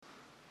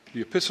The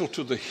Epistle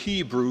to the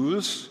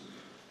Hebrews,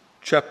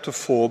 chapter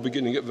 4,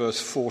 beginning at verse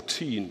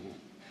 14.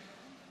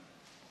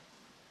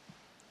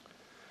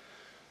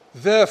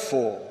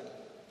 Therefore,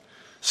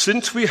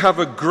 since we have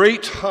a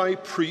great high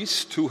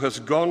priest who has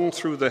gone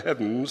through the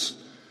heavens,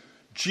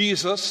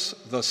 Jesus,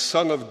 the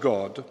Son of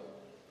God,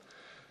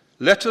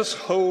 let us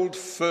hold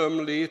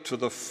firmly to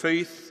the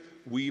faith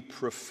we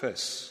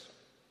profess.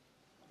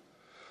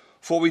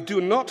 For we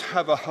do not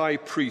have a high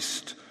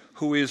priest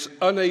who is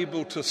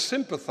unable to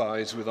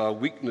sympathize with our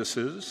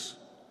weaknesses,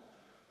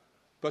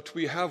 but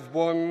we have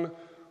one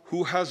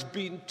who has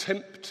been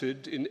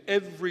tempted in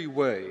every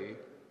way,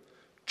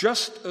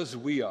 just as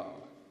we are,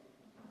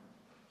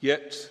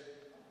 yet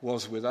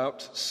was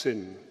without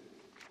sin.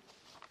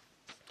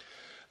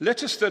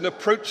 Let us then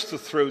approach the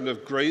throne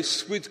of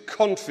grace with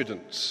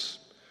confidence,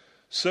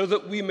 so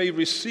that we may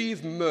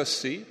receive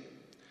mercy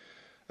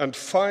and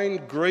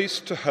find grace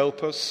to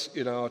help us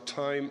in our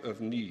time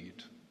of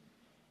need.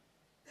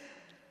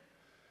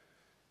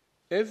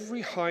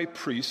 Every high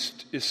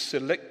priest is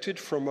selected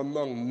from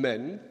among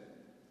men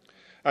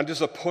and is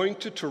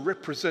appointed to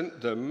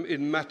represent them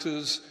in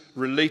matters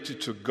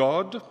related to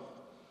God,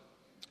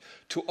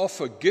 to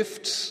offer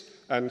gifts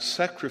and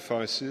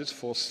sacrifices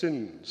for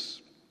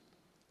sins.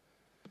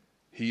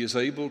 He is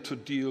able to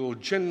deal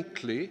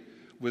gently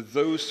with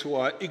those who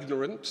are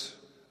ignorant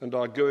and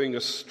are going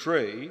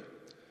astray,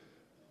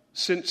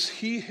 since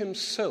he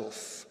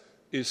himself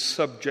is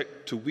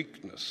subject to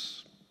weakness.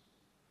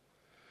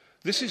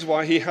 This is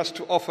why he has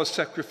to offer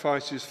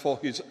sacrifices for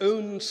his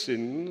own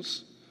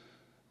sins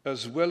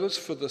as well as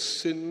for the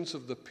sins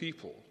of the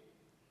people.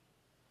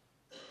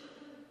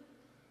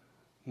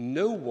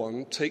 No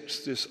one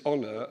takes this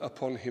honor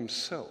upon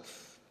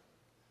himself.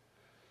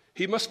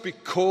 He must be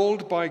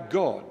called by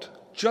God,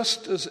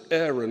 just as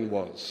Aaron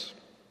was.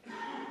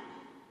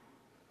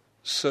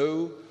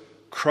 So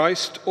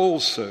Christ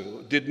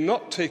also did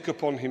not take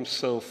upon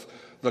himself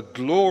the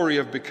glory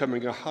of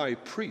becoming a high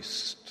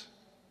priest.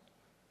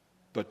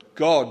 But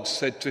God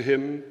said to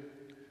him,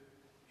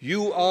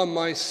 "You are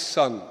my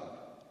son.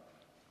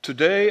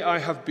 Today I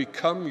have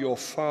become your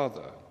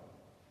father."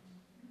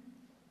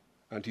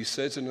 And he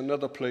says in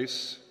another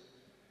place,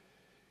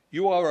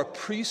 "You are a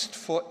priest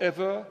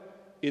forever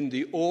in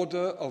the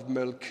order of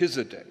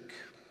Melchizedek."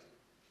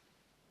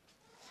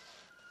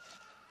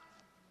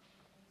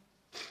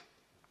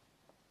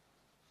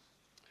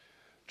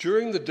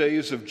 During the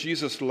days of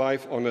Jesus'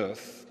 life on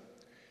earth,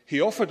 he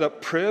offered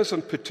up prayers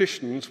and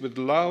petitions with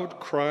loud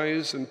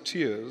cries and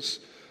tears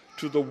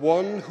to the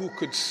one who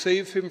could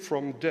save him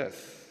from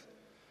death,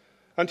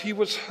 and he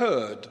was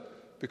heard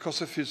because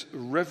of his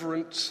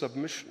reverent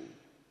submission.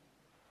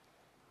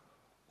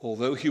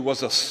 Although he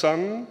was a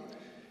son,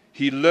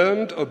 he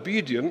learned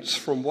obedience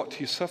from what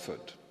he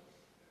suffered,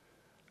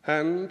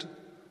 and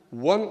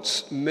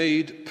once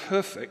made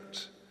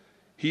perfect,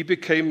 he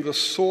became the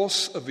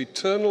source of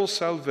eternal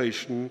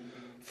salvation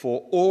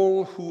for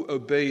all who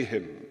obey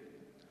him,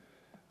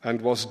 and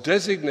was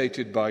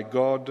designated by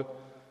God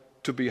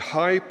to be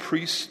high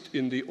priest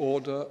in the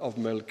order of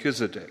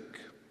Melchizedek.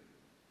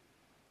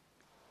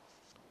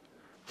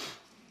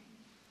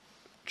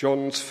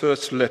 John's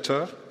first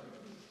letter,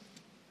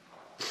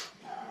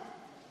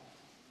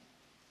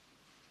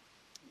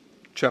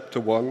 chapter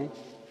 1,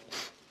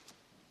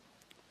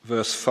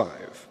 verse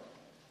 5.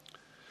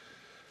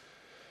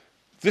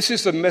 This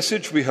is the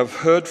message we have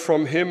heard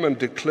from him and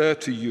declare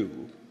to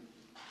you.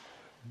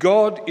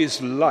 God is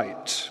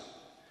light.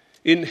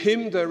 In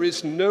him there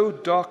is no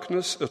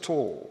darkness at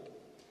all.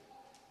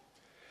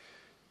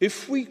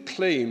 If we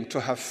claim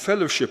to have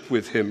fellowship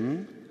with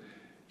him,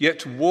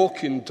 yet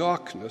walk in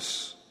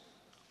darkness,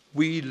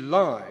 we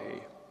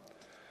lie,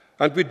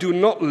 and we do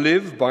not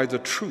live by the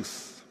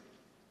truth.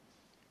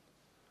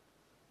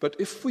 But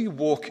if we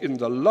walk in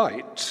the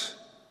light,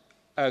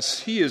 as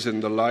he is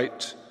in the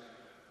light,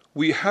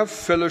 we have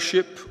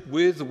fellowship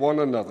with one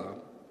another.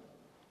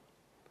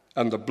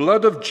 And the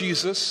blood of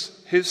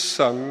Jesus, his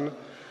Son,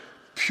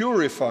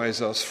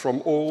 purifies us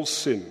from all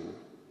sin.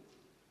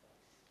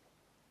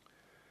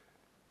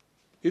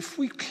 If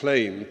we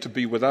claim to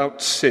be without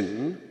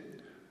sin,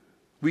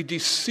 we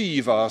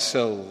deceive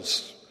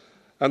ourselves,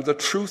 and the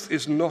truth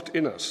is not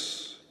in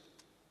us.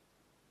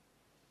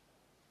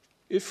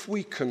 If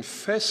we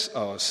confess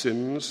our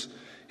sins,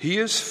 he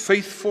is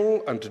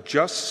faithful and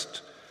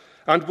just,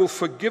 and will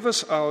forgive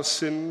us our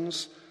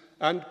sins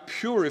and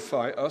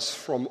purify us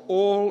from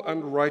all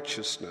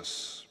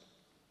unrighteousness.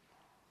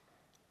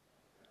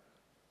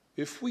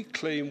 If we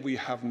claim we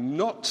have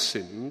not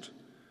sinned,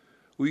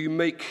 we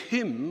make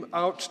him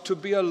out to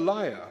be a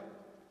liar,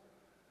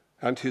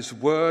 and his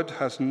word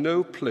has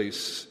no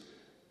place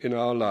in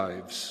our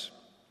lives.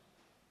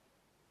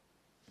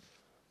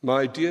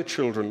 My dear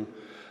children,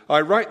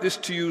 I write this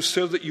to you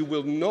so that you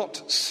will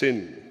not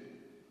sin.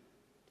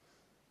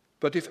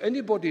 But if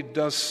anybody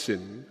does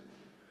sin,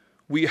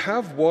 we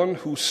have one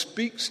who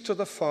speaks to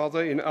the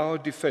Father in our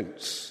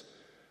defense,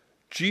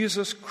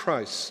 Jesus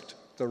Christ,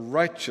 the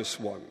righteous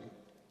one.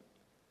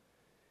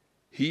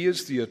 He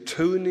is the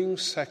atoning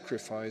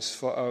sacrifice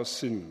for our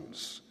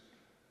sins,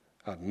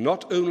 and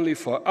not only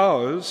for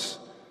ours,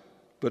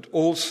 but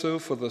also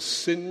for the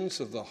sins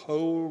of the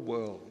whole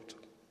world.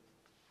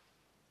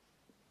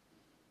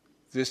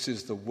 This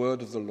is the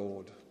word of the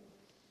Lord.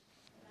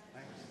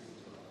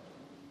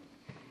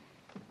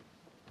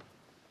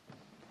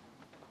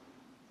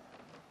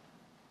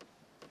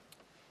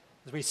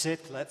 As we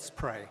sit, let's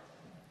pray.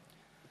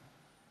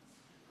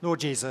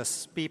 Lord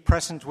Jesus, be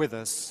present with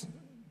us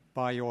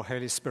by your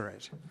Holy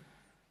Spirit.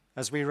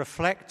 As we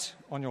reflect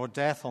on your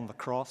death on the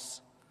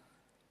cross,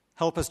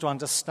 help us to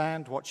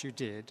understand what you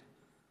did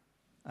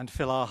and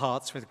fill our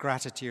hearts with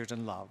gratitude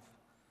and love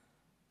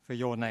for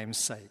your name's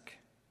sake.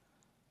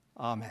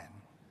 Amen.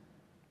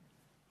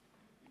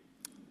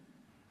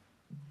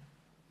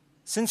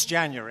 Since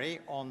January,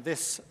 on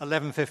this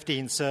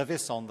 11:15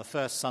 service on the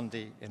first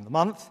Sunday in the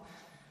month,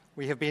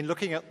 we have been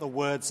looking at the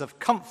words of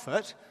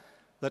comfort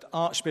that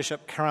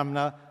Archbishop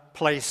Cranmer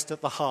placed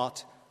at the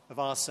heart of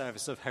our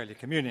service of Holy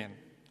Communion.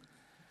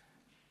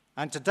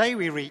 And today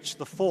we reach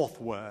the fourth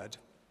word.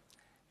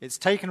 It's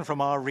taken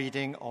from our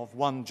reading of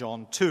 1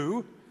 John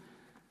 2,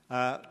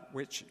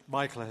 which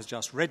Michael has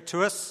just read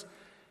to us,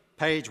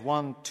 page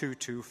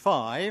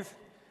 1225.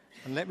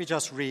 And let me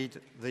just read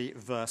the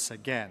verse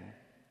again.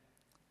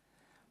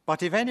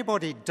 But if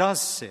anybody does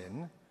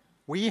sin,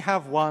 we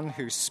have one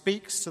who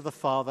speaks to the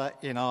Father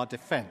in our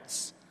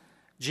defense,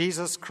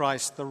 Jesus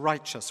Christ, the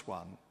righteous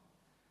one.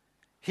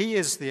 He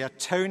is the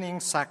atoning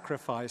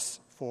sacrifice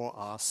for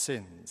our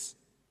sins.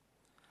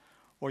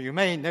 Or you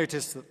may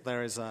notice that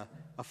there is a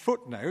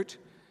footnote,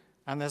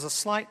 and there's a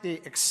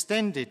slightly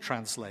extended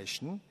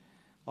translation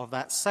of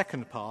that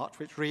second part,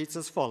 which reads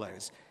as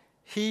follows: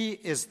 He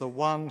is the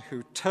one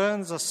who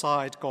turns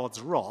aside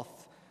God's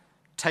wrath,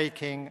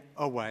 taking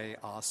away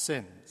our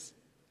sins.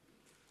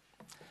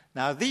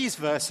 Now, these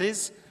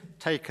verses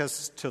take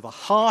us to the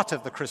heart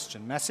of the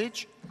Christian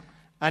message,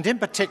 and in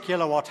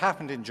particular what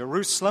happened in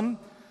Jerusalem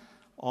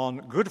on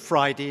Good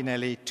Friday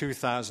nearly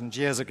 2,000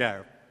 years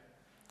ago,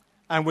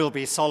 and will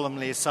be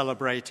solemnly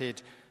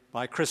celebrated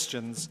by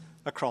Christians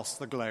across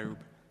the globe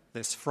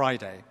this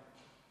Friday.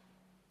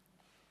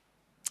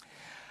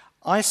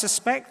 I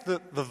suspect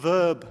that the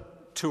verb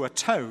to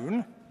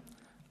atone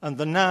and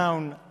the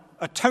noun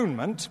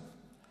atonement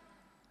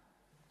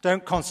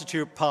don't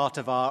constitute part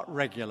of our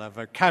regular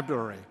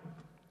vocabulary.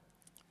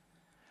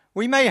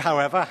 We may,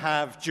 however,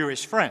 have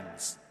Jewish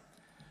friends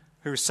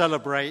who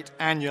celebrate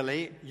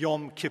annually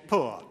Yom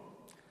Kippur,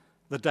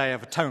 the Day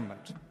of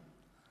Atonement,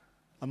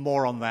 and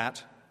more on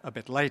that a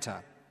bit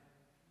later.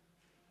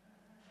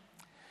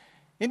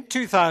 In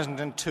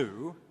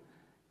 2002,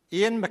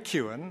 Ian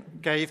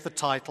McEwan gave the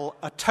title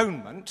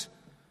Atonement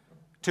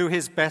to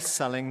his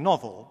best-selling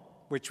novel,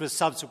 which was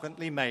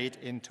subsequently made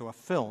into a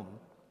film.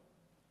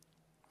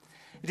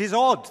 It is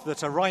odd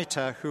that a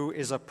writer who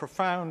is a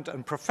profound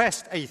and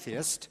professed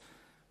atheist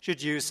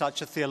should use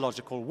such a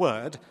theological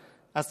word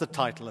as the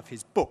title of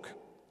his book.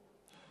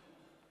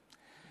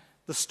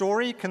 The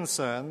story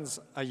concerns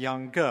a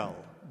young girl,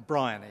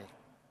 Bryony,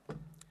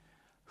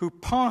 who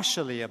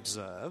partially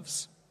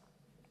observes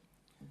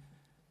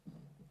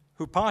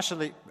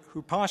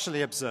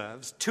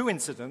two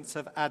incidents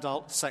of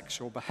adult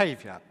sexual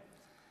behavior,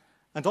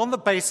 and on the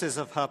basis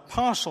of her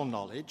partial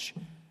knowledge,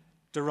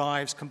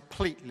 derives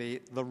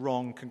completely the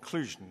wrong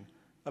conclusion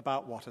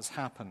about what has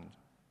happened.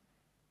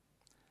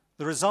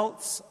 The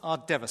results are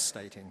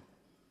devastating.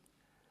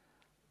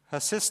 Her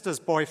sister's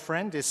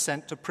boyfriend is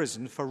sent to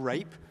prison for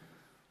rape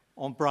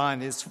on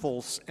Bryony's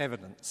false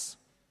evidence,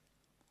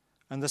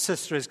 and the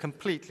sister is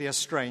completely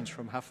estranged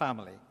from her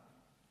family.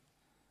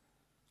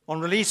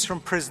 On release from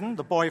prison,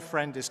 the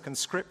boyfriend is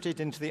conscripted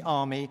into the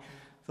army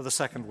for the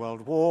Second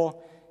World War,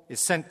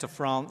 is sent to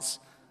France,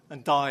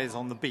 and dies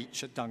on the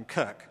beach at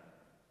Dunkirk.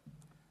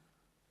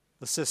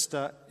 The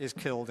sister is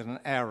killed in an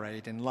air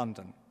raid in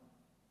London.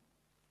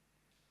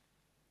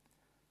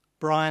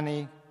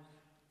 Bryony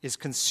is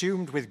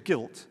consumed with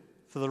guilt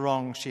for the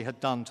wrong she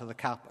had done to the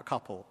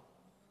couple.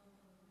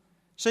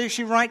 So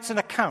she writes an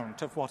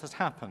account of what has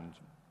happened,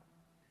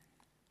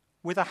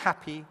 with a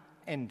happy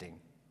ending.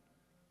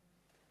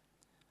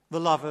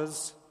 The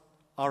lovers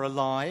are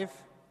alive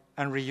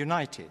and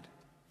reunited.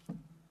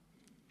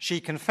 She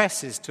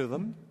confesses to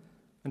them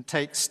and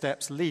takes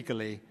steps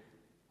legally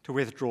to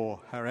withdraw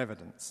her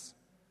evidence.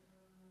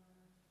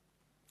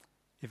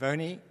 If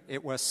only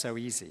it were so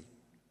easy.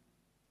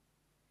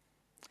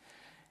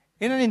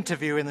 In an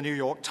interview in the New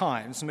York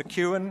Times,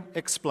 McEwan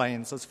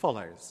explains as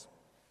follows: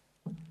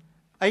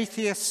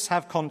 Atheists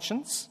have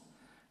conscience,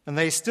 and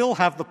they still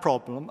have the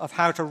problem of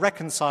how to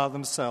reconcile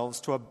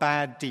themselves to a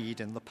bad deed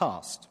in the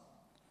past.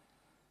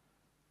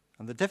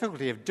 And the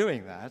difficulty of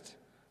doing that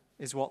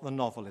is what the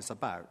novel is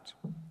about.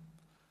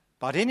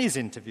 But in his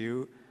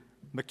interview,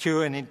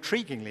 McEwan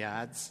intriguingly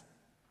adds,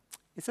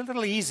 it's a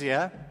little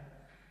easier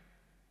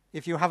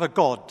if you have a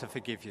God to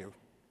forgive you.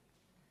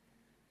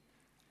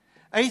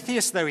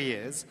 Atheist though he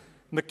is,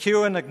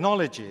 McEwan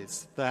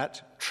acknowledges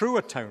that true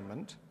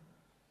atonement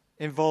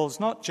involves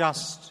not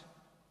just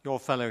your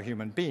fellow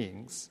human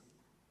beings,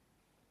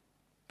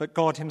 but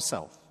God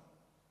himself.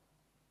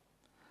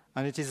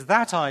 And it is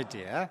that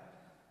idea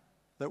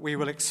that we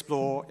will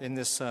explore in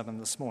this sermon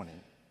this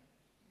morning.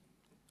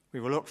 We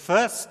will look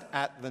first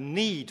at the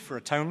need for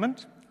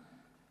atonement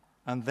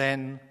and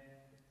then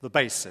the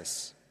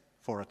basis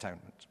for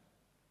atonement.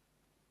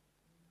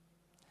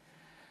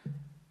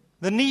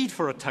 The need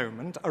for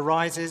atonement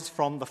arises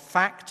from the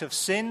fact of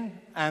sin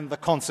and the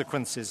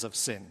consequences of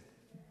sin.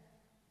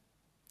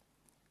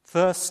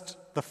 First,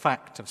 the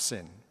fact of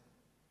sin.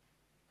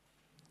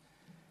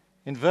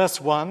 In verse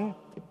 1,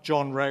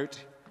 John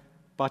wrote,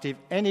 "But if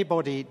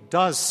anybody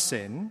does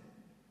sin,"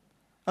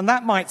 and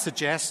that might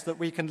suggest that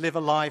we can live a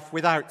life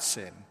without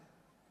sin.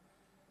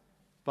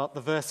 But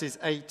the verses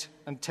 8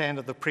 and 10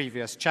 of the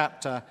previous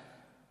chapter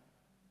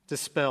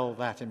dispel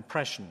that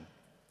impression.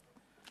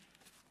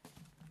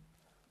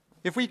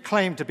 If we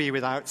claim to be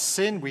without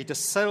sin, we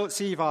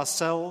deceive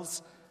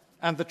ourselves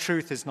and the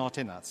truth is not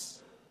in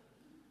us.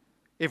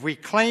 If we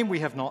claim we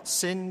have not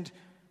sinned,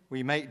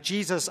 we make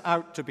Jesus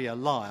out to be a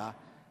liar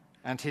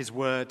and his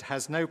word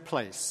has no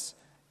place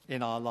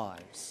in our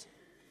lives.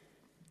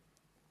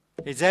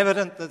 It's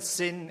evident that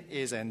sin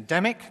is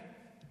endemic.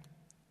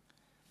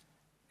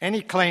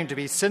 Any claim to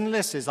be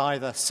sinless is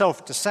either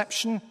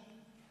self-deception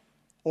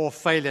or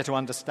failure to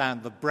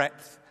understand the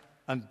breadth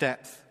and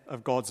depth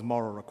of God's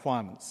moral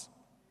requirements.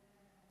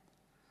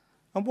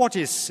 And what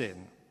is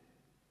sin?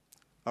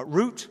 At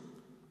root,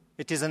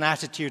 it is an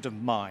attitude of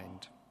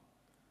mind.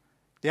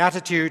 The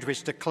attitude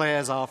which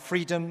declares our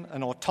freedom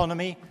and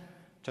autonomy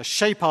to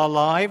shape our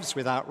lives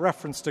without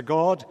reference to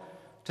God,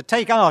 to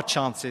take our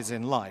chances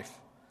in life,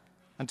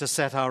 and to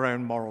set our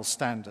own moral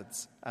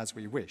standards as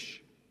we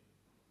wish.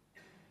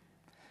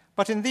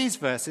 But in these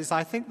verses,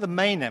 I think the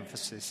main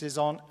emphasis is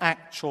on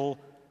actual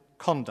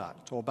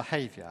conduct or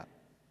behavior.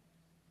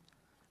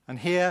 And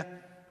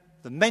here,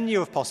 the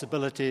menu of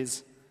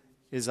possibilities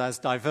is as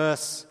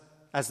diverse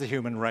as the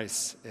human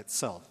race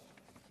itself.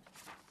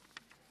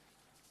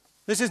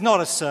 This is not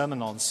a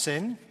sermon on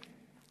sin,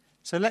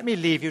 so let me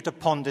leave you to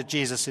ponder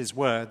Jesus'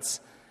 words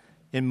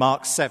in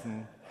Mark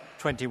 7,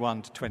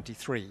 21 to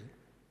 23.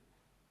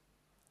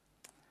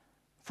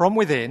 From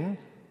within,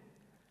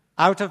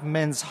 out of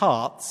men's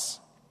hearts,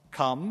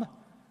 come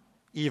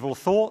evil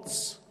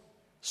thoughts,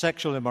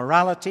 sexual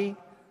immorality,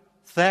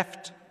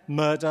 theft,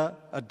 murder,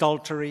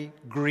 adultery,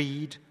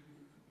 greed,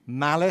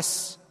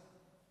 malice,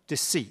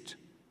 deceit,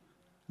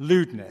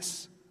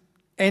 lewdness,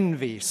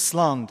 envy,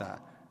 slander,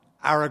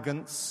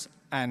 arrogance,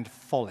 and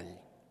folly.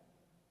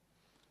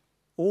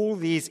 All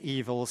these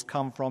evils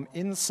come from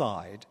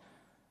inside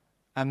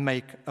and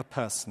make a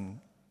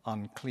person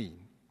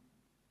unclean.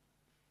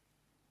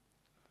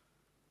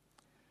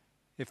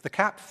 If the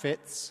cap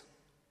fits,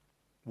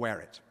 wear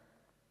it.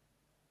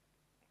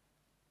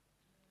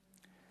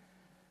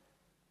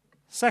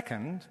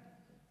 Second,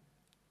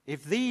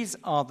 if these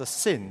are the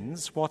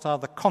sins, what are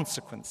the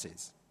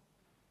consequences?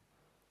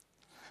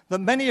 That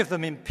many of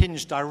them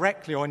impinge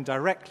directly or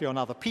indirectly on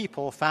other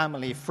people,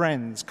 family,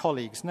 friends,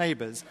 colleagues,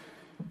 neighbours,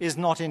 is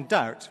not in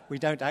doubt. We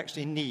don't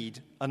actually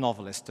need a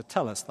novelist to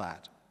tell us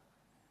that.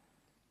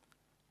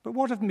 But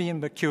what of me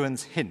and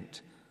McEwen's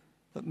hint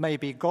that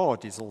maybe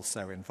God is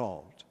also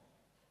involved?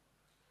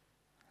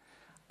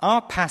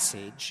 Our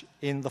passage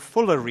in the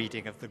fuller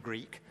reading of the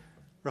Greek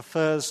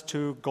refers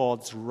to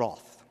God's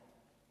wrath.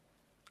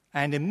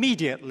 And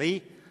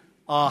immediately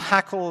our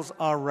hackles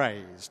are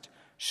raised.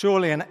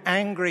 Surely an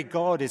angry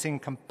God is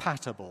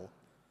incompatible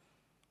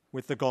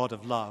with the God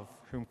of love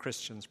whom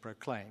Christians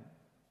proclaim.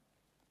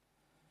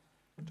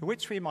 To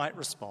which we might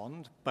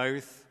respond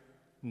both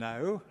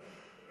no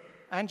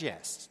and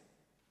yes.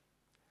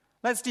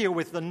 Let's deal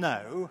with the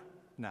no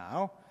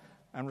now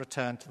and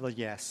return to the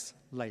yes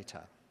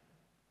later.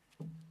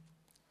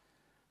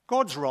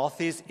 God's wrath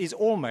is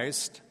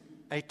almost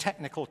a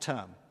technical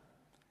term.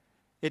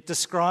 It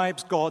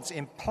describes God's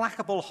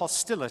implacable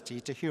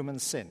hostility to human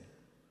sin.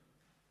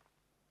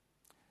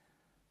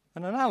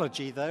 An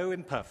analogy, though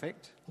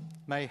imperfect,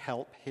 may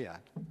help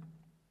here.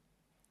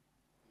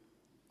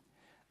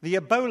 The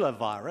Ebola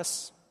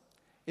virus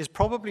is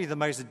probably the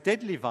most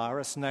deadly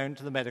virus known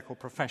to the medical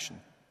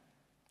profession.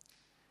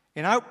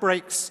 In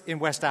outbreaks in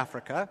West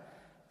Africa,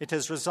 it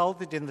has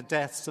resulted in the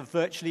deaths of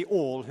virtually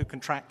all who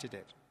contracted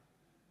it.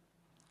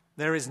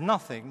 There is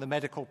nothing the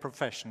medical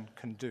profession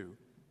can do.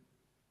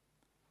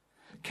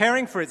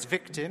 Caring for its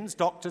victims,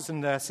 doctors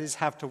and nurses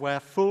have to wear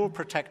full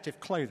protective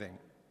clothing.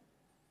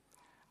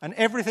 And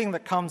everything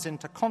that comes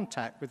into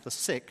contact with the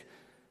sick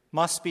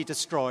must be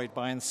destroyed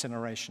by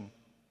incineration.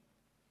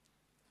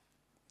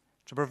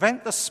 To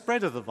prevent the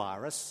spread of the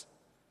virus,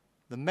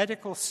 the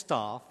medical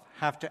staff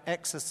have to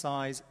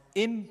exercise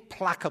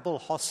implacable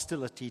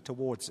hostility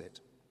towards it.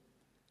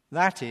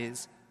 That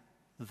is,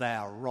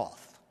 their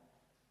wrath.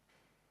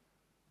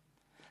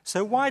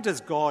 So why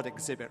does God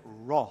exhibit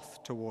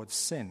wrath towards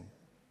sin?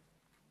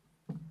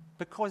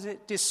 Because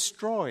it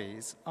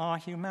destroys our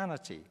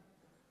humanity,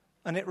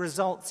 and it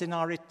results in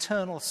our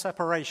eternal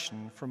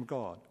separation from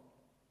God.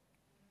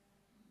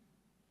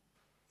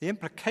 The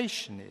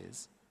implication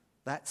is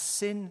that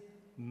sin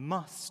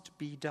must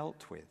be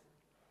dealt with.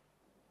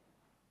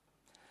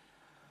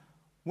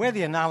 Where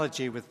the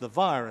analogy with the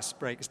virus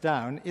breaks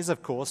down is,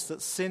 of course,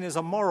 that sin is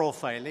a moral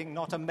failing,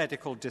 not a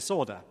medical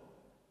disorder.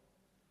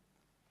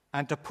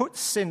 And to put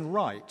sin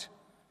right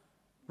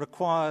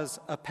requires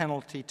a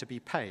penalty to be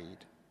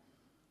paid,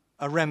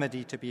 a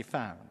remedy to be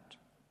found.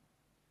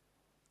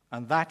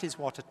 And that is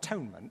what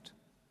atonement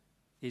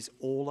is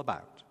all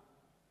about.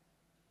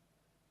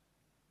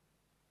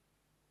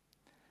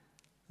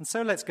 And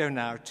so let's go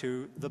now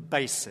to the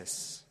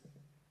basis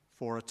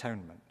for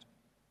atonement.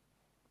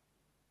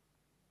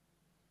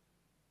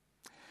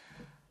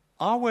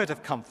 Our word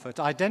of comfort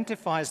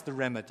identifies the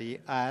remedy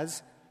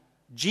as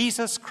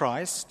Jesus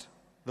Christ,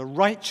 the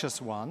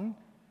righteous one,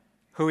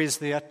 who is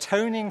the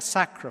atoning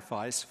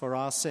sacrifice for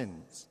our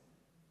sins.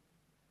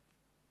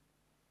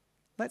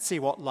 Let's see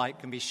what light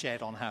can be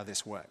shed on how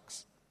this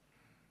works.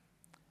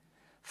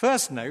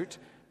 First, note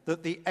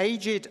that the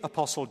aged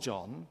Apostle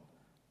John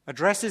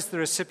addresses the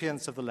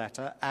recipients of the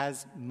letter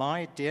as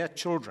my dear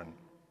children,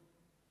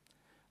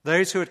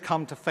 those who had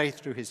come to faith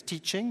through his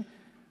teaching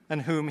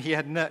and whom he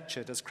had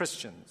nurtured as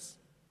Christians.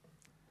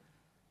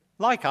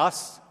 Like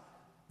us,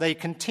 they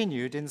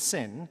continued in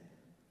sin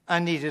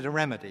and needed a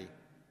remedy.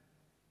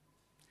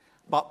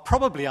 But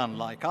probably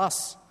unlike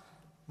us,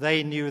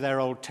 they knew their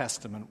Old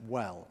Testament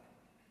well.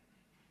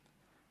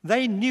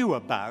 They knew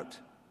about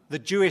the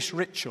Jewish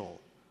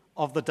ritual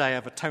of the Day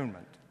of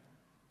Atonement.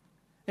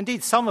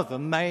 Indeed, some of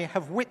them may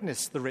have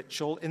witnessed the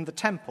ritual in the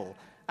temple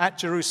at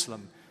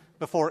Jerusalem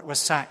before it was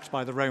sacked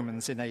by the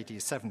Romans in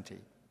AD 70.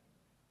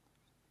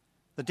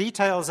 The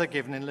details are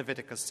given in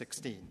Leviticus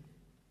 16.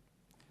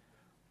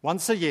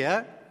 Once a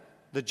year,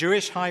 the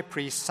Jewish high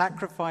priest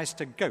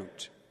sacrificed a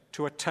goat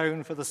to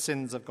atone for the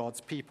sins of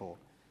God's people,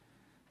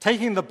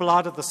 taking the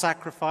blood of the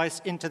sacrifice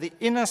into the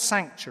inner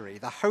sanctuary,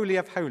 the Holy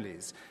of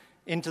Holies,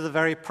 into the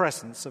very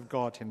presence of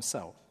God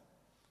himself,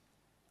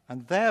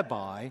 and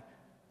thereby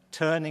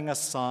turning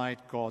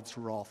aside God's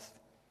wrath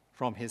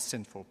from his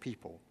sinful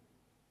people.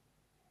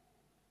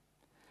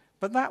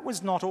 But that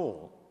was not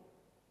all.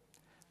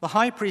 The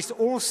high priest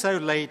also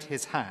laid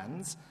his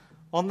hands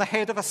on the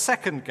head of a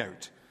second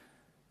goat,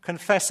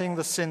 confessing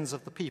the sins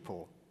of the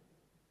people.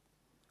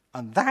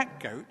 And that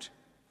goat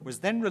was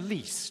then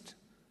released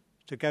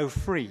to go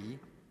free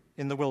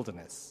in the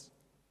wilderness.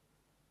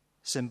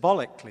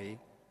 Symbolically,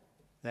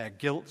 their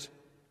guilt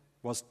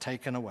was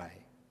taken away.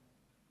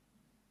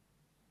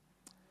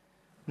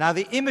 Now,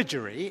 the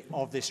imagery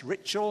of this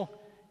ritual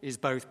is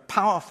both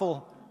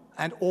powerful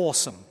and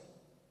awesome,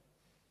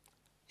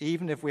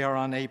 even if we are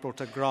unable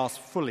to grasp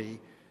fully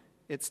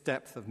its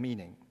depth of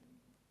meaning.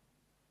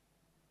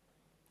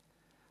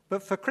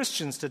 But for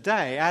Christians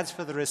today, as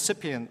for the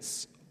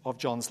recipients of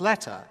John's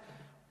letter,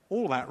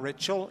 all that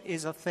ritual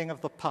is a thing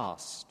of the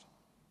past.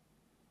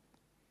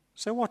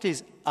 So what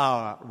is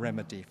our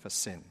remedy for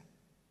sin?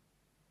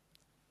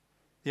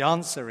 The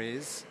answer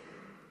is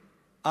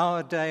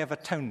our Day of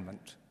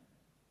Atonement,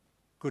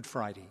 Good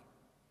Friday.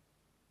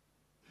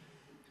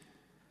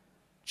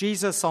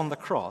 Jesus on the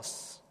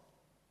cross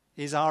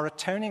is our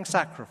atoning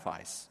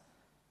sacrifice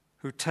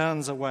who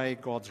turns away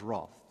God's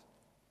wrath.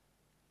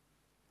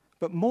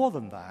 But more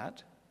than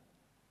that,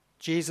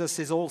 Jesus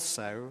is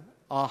also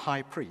our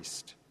high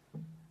priest,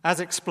 as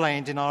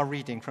explained in our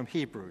reading from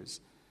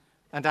Hebrews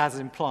and as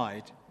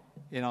implied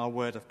in our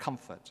word of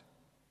comfort.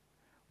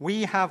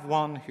 We have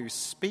one who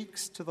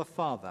speaks to the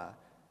Father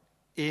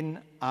in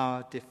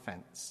our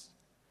defense.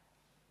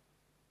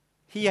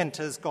 He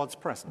enters God's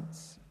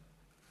presence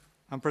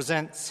and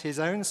presents his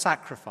own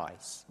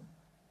sacrifice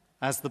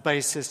as the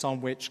basis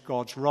on which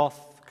God's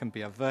wrath can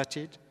be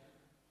averted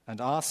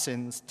and our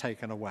sins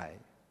taken away.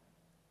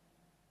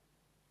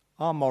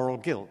 Our moral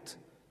guilt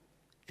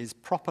is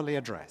properly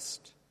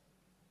addressed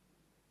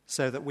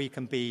so that we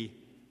can be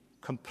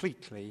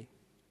completely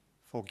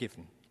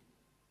forgiven.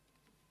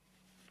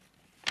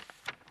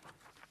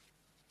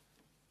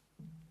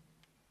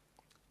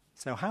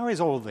 So how is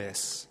all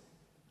this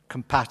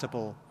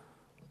compatible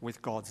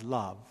with God's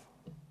love?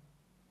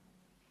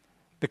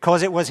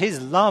 Because it was his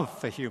love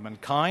for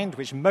humankind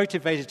which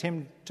motivated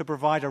him to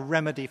provide a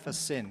remedy for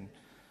sin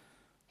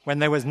when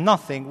there was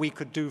nothing we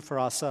could do for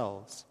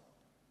ourselves.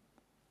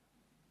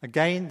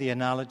 Again, the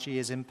analogy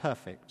is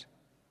imperfect.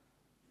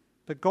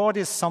 But God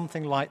is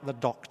something like the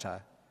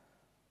doctor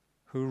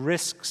who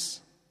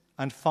risks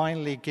and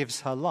finally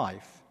gives her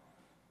life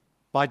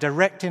by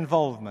direct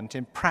involvement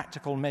in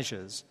practical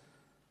measures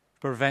to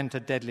prevent a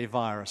deadly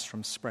virus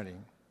from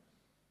spreading.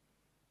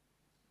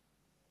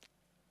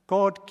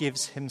 God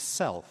gives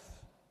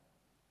himself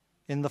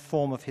in the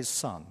form of his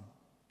Son.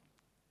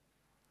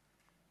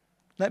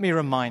 Let me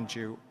remind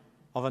you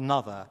of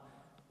another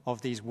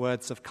of these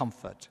words of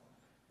comfort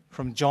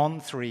from John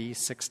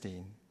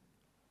 3:16.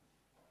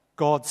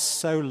 God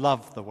so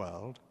loved the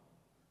world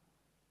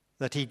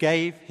that he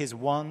gave his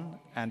one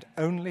and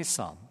only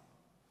Son,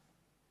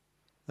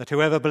 that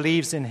whoever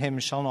believes in him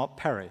shall not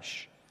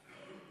perish,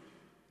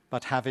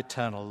 but have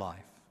eternal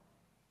life.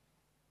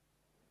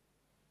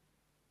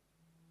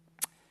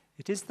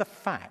 It is the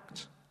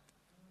fact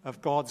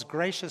of God's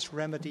gracious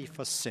remedy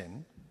for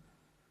sin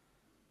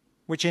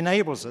which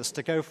enables us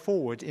to go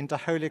forward into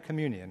Holy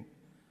Communion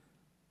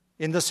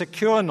in the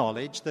secure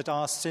knowledge that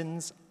our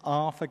sins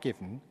are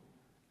forgiven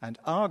and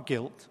our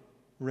guilt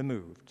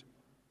removed.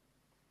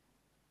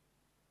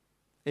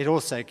 It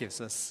also gives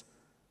us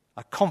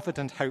a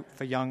confident hope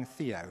for young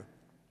Theo,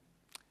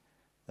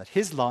 that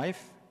his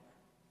life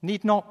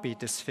need not be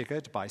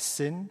disfigured by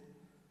sin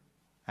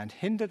and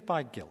hindered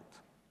by guilt,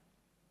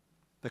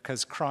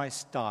 because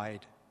Christ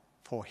died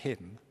for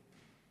him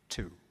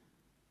too.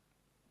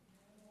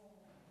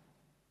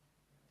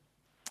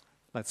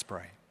 Let's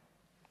pray.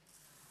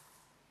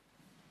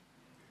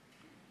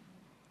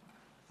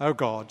 O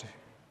God,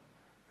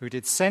 who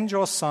did send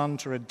your Son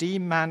to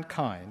redeem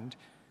mankind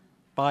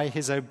by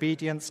his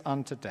obedience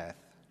unto death,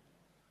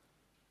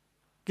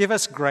 give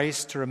us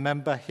grace to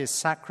remember his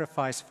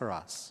sacrifice for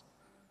us,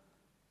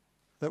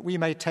 that we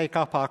may take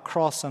up our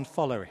cross and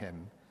follow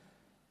him,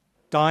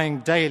 dying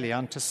daily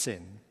unto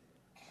sin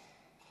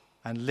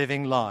and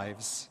living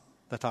lives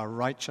that are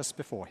righteous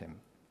before him.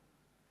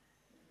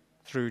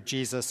 Through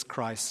Jesus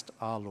Christ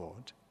our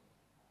Lord.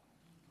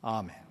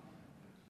 Amen.